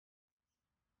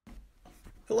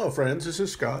Hello friends, this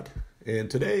is Scott, and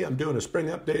today I'm doing a spring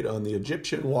update on the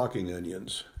Egyptian walking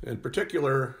onions. In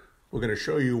particular, we're going to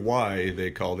show you why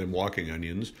they call them walking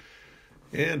onions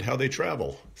and how they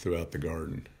travel throughout the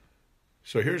garden.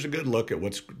 So here's a good look at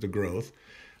what's the growth.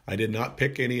 I did not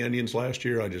pick any onions last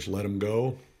year, I just let them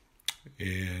go,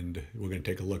 and we're going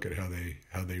to take a look at how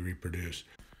they reproduce.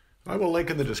 I will link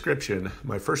in the description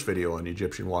my first video on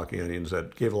Egyptian walking onions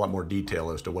that gave a lot more detail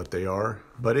as to what they are.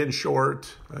 But in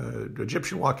short,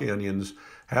 Egyptian walking onions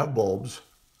have bulbs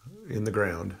in the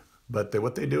ground, but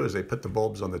what they do is they put the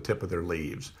bulbs on the tip of their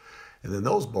leaves. And then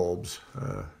those bulbs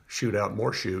shoot out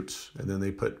more shoots, and then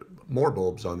they put more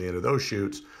bulbs on the end of those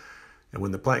shoots. And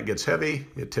when the plant gets heavy,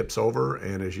 it tips over,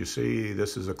 and as you see,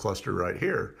 this is a cluster right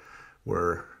here,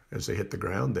 where as they hit the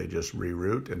ground, they just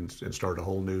reroot and start a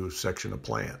whole new section of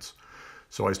plants.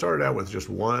 So I started out with just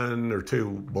one or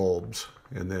two bulbs,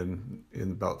 and then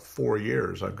in about 4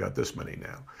 years, I've got this many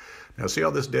now. Now see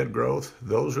all this dead growth?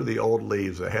 Those are the old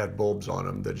leaves that had bulbs on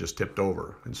them that just tipped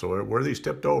over. And so where these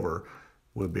tipped over,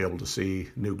 we'll be able to see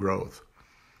new growth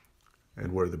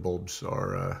and where the bulbs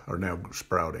are now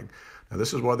sprouting. Now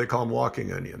this is why they call them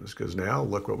walking onions, because now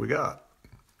look what we got.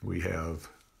 We have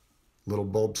little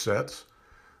bulb sets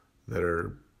that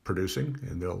are producing,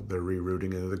 and they're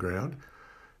rerooting into the ground.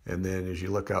 And then as you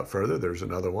look out further, there's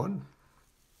another one.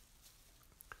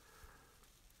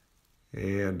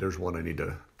 And there's one I need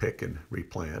to pick and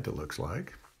replant, it looks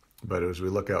like. But as we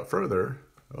look out further,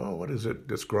 oh, what is it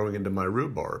that's growing into my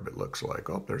rhubarb, it looks like.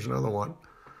 Oh, there's another one.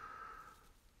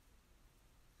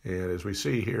 And as we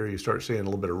see here, you start seeing a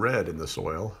little bit of red in the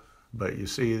soil, but you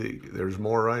see there's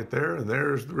more right there, and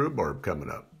there's the rhubarb coming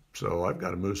up. So I've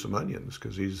got to move some onions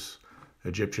because these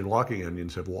Egyptian walking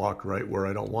onions have walked right where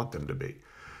I don't want them to be.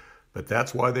 But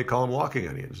that's why they call them walking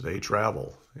onions. They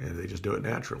travel, and they just do it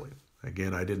naturally.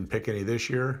 Again, I didn't pick any this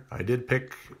year. I did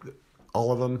pick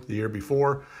all of them the year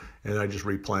before, and I just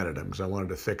replanted them because I wanted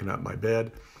to thicken up my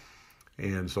bed.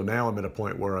 And so now I'm at a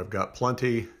point where I've got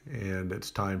plenty, and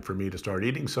it's time for me to start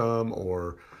eating some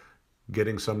or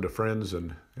getting some to friends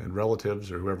and relatives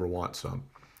or whoever wants some.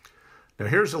 Now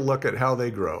here's a look at how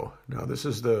they grow. Now this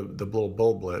is the little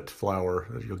bulblet flower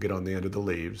that you'll get on the end of the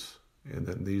leaves, and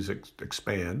then these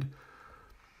expand.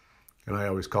 And I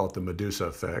always call it the Medusa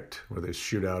effect, where they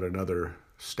shoot out another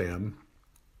stem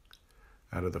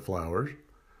out of the flowers.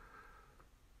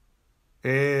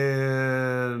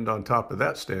 And on top of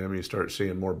that stem, you start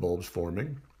seeing more bulbs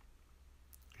forming.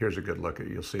 Here's a good look at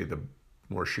it. You'll see the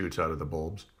more shoots out of the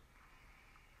bulbs.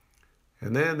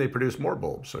 And then they produce more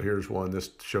bulbs. So here's one. This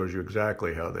shows you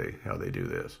exactly how they do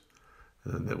this.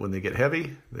 And then when they get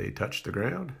heavy, they touch the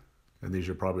ground. And these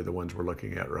are probably the ones we're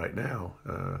looking at right now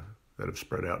that have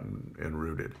spread out and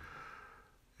rooted.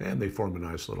 And they form a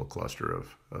nice little cluster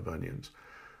of onions.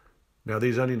 Now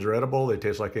these onions are edible. They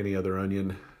taste like any other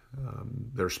onion.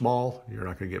 They're small. You're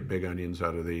not going to get big onions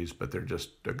out of these, but they're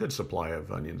just a good supply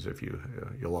of onions if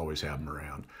you'll always have them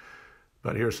around.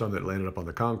 But here's some that landed up on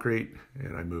the concrete,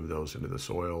 and I moved those into the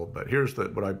soil. But here's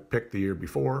what I picked the year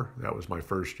before. That was my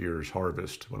first year's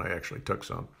harvest when I actually took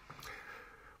some.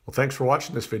 Well, thanks for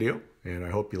watching this video, and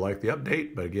I hope you like the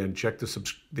update. But again, check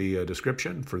the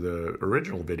description for the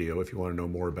original video if you want to know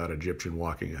more about Egyptian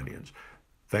walking onions.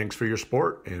 Thanks for your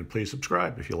support, and please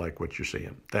subscribe if you like what you're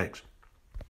seeing. Thanks.